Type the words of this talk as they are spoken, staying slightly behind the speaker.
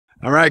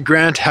All right,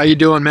 Grant, how you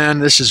doing, man?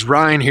 This is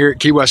Ryan here at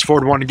Key West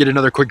Ford. Want to get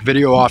another quick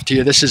video off to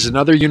you. This is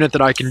another unit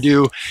that I can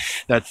do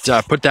that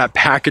put that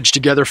package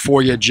together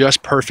for you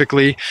just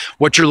perfectly.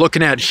 What you're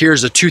looking at here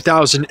is a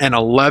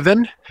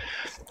 2011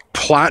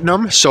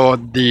 Platinum. So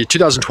the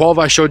 2012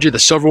 I showed you, the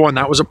silver one,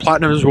 that was a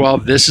Platinum as well.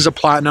 This is a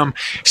Platinum.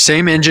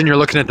 Same engine. You're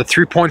looking at the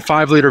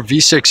 3.5 liter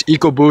V6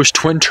 EcoBoost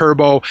twin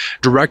turbo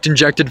direct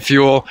injected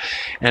fuel,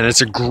 and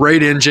it's a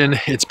great engine.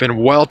 It's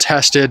been well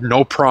tested,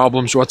 no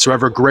problems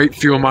whatsoever. Great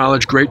fuel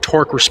mileage, great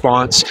torque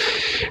response.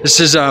 This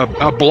is a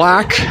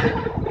black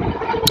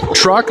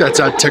truck. That's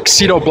a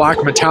tuxedo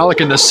black metallic.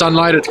 In the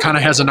sunlight, it kind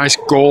of has a nice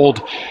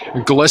gold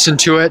glisten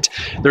to it.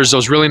 There's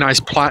those really nice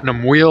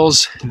platinum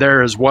wheels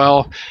there as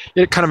well.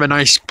 It kind of a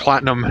nice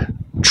platinum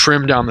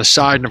trim down the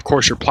side, and of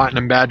course your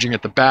platinum badging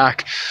at the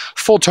back.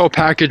 Full tow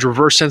package,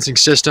 reverse sensing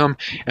system,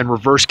 and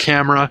reverse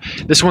camera.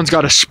 This one's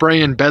got a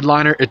spray-in bed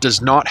liner. It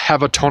does not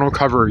have a tonneau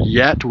cover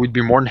yet. We'd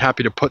be more than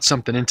happy to put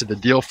something into the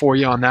deal for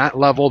you on that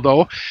level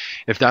though,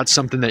 if that's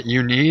something that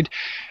you need.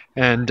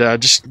 And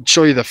just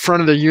show you the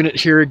front of the unit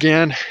here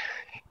again.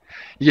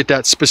 You get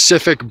that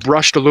specific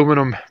brushed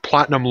aluminum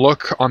platinum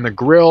look on the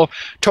grille,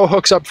 tow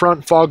hooks up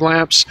front, fog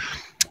lamps.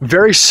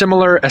 Very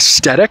similar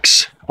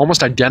aesthetics,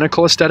 almost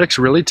identical aesthetics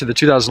really to the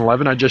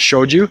 2011 I just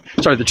showed you.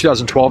 Sorry, the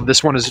 2012,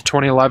 this one is a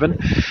 2011.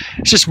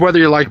 It's just whether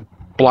you like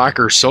black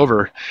or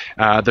silver.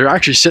 They're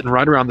actually sitting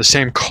right around the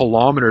same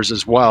kilometers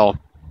as well.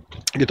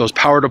 You get those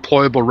power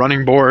deployable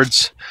running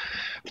boards,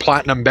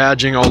 platinum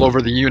badging all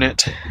over the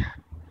unit.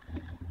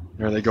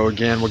 There they go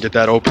again. We'll get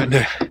that open.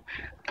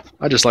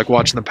 I just like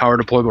watching the power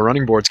deployable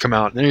running boards come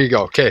out. There you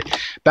go. Okay,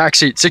 back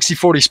seat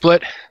 60-40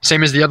 split,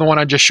 same as the other one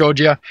I just showed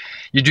you.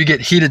 You do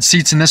get heated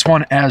seats in this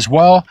one as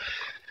well.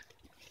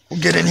 We'll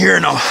get in here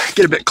and I'll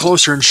get a bit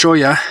closer and show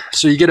you.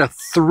 So you get a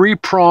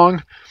 3-prong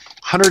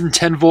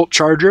 110 volt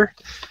charger,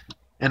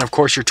 and of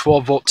course your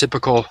 12 volt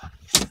typical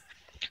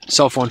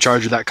cell phone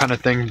charger, that kind of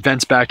thing.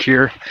 Vents back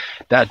here.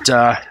 That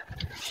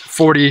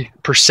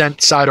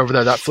 40% side over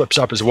there, that flips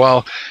up as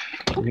well.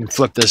 You can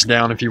flip this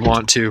down if you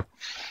want to.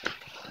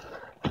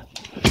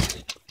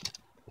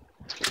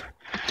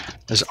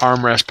 This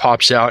armrest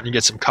pops out and you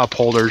get some cup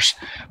holders.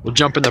 We'll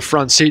jump in the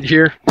front seat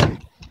here.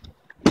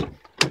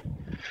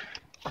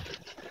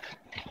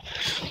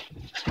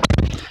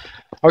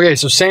 Okay,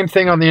 so same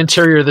thing on the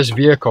interior of this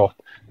vehicle.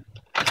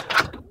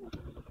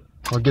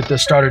 We'll get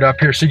this started up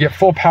here. So you get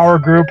full power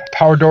group,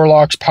 power door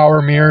locks,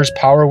 power mirrors,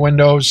 power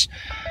windows.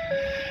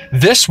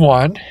 This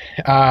one,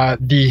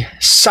 the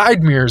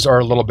side mirrors are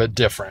a little bit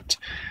different.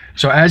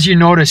 So as you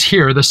notice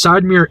here, the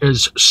side mirror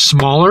is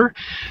smaller.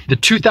 The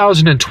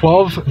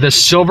 2012, the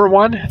silver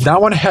one,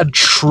 that one had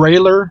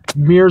trailer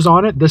mirrors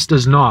on it. This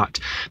does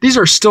not. These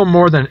are still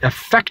more than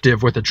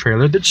effective with a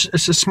trailer.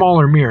 It's a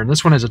smaller mirror, and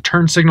this one has a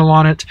turn signal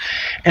on it.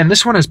 And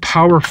this one has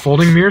power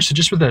folding mirrors, so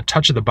just with a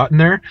touch of the button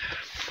there,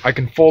 I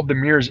can fold the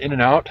mirrors in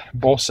and out.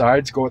 Both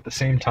sides go at the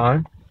same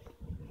time.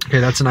 Okay,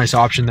 that's a nice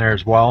option there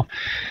as well.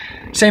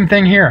 Same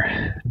thing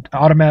here.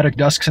 Automatic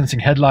dusk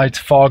sensing headlights,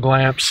 fog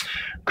lamps,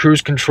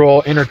 cruise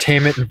control,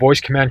 entertainment, and voice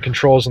command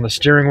controls on the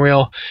steering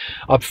wheel.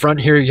 Up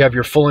front here you have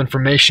your full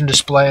information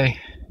display.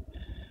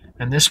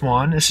 And this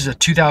one, this is a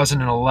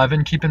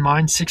 2011, keep in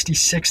mind,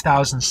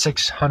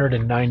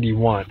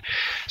 66,691.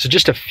 So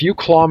just a few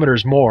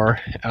kilometers more,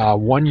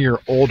 1 year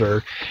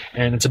older,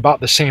 and it's about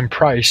the same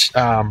price.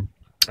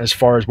 As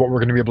far as what we're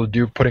going to be able to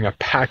do, putting a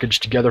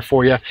package together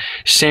for you.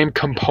 Same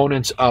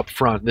components up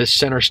front. This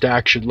center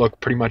stack should look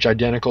pretty much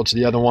identical to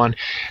the other one.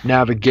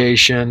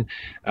 Navigation,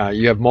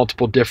 you have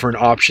multiple different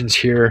options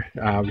here.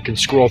 We can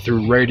scroll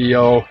through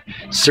radio,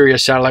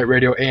 Sirius satellite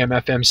radio, AM,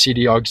 FM,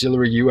 CD,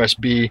 auxiliary,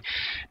 USB,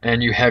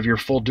 and you have your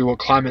full dual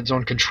climate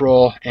zone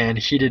control and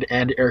heated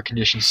and air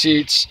conditioned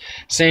seats.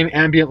 Same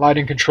ambient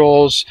lighting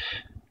controls,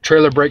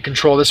 trailer brake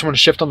control. This one,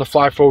 shift on the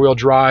fly, 4-wheel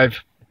drive.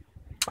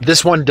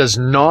 This one does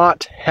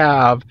not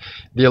have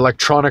the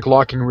electronic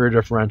locking rear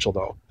differential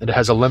though. It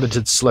has a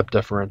limited slip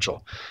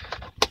differential.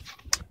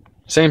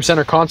 Same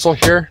center console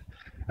here.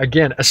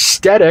 Again,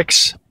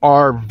 aesthetics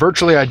are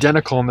virtually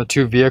identical in the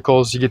two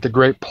vehicles. You get the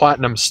great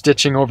platinum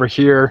stitching over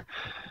here,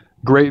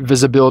 great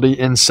visibility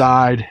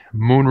inside,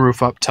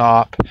 moonroof up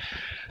top.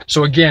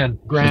 So again,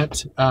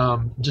 Grant,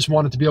 just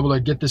wanted to be able to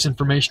get this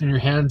information in your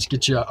hands,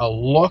 get you a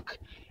look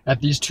at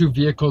these two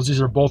vehicles.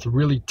 These are both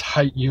really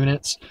tight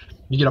units.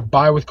 You get a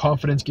buy with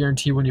confidence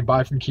guarantee when you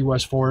buy from Key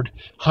West Ford.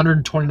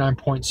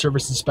 129-point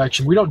service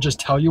inspection. We don't just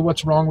tell you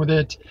what's wrong with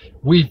it.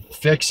 We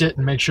fix it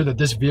and make sure that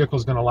this vehicle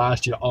is going to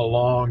last you a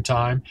long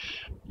time.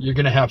 You're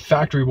going to have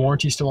factory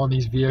warranty still on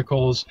these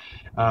vehicles.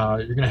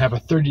 You're going to have a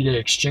 30-day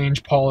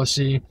exchange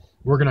policy.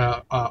 We're going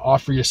to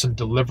offer you some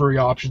delivery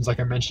options. Like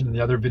I mentioned in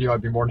the other video,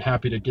 I'd be more than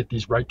happy to get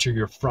these right to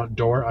your front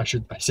door. I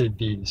say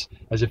these,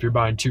 as if you're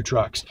buying two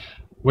trucks.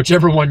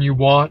 Whichever one you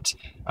want,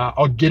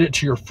 I'll get it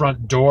to your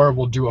front door.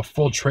 We'll do a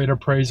full trade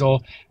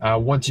appraisal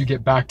once you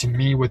get back to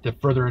me with the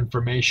further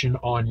information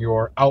on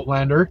your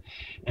Outlander,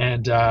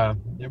 and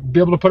be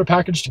able to put a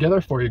package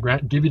together for you,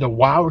 Grant, give you the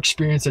wow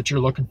experience that you're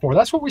looking for.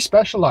 That's what we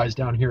specialize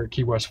down here at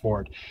Key West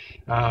Ford.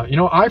 You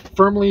know, I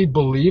firmly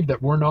believe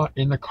that we're not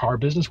in the car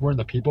business, we're in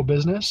the people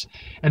business,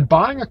 and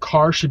buying a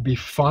car should be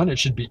fun, it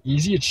should be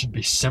easy, it should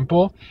be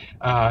simple.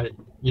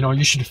 You know,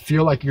 you should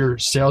feel like your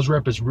sales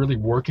rep is really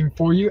working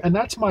for you. And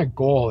that's my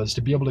goal, is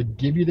to be able to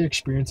give you the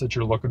experience that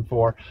you're looking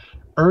for,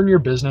 earn your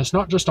business,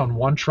 not just on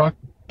one truck,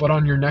 but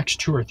on your next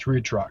 2 or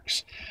 3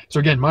 trucks. So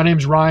again, my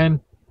name's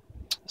Ryan,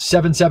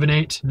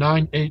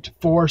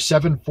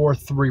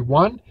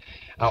 778-984-7431,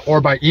 or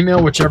by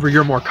email, whichever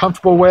you're more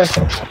comfortable with.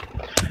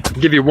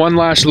 I'll give you one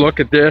last look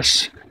at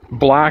this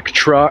black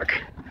truck.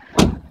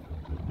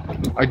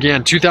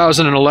 Again,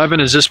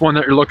 2011 is this one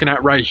that you're looking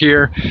at right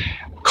here.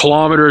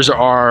 Kilometers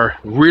are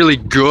really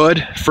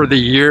good for the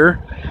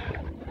year.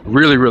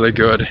 Really, really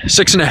good.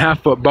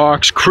 6.5-foot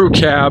box, crew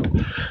cab,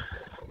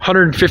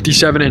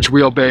 157-inch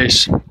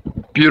wheelbase.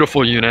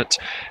 Beautiful unit.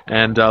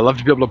 And love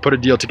to be able to put a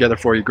deal together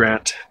for you,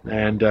 Grant.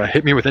 And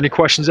hit me with any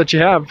questions that you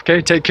have.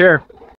 Okay, take care.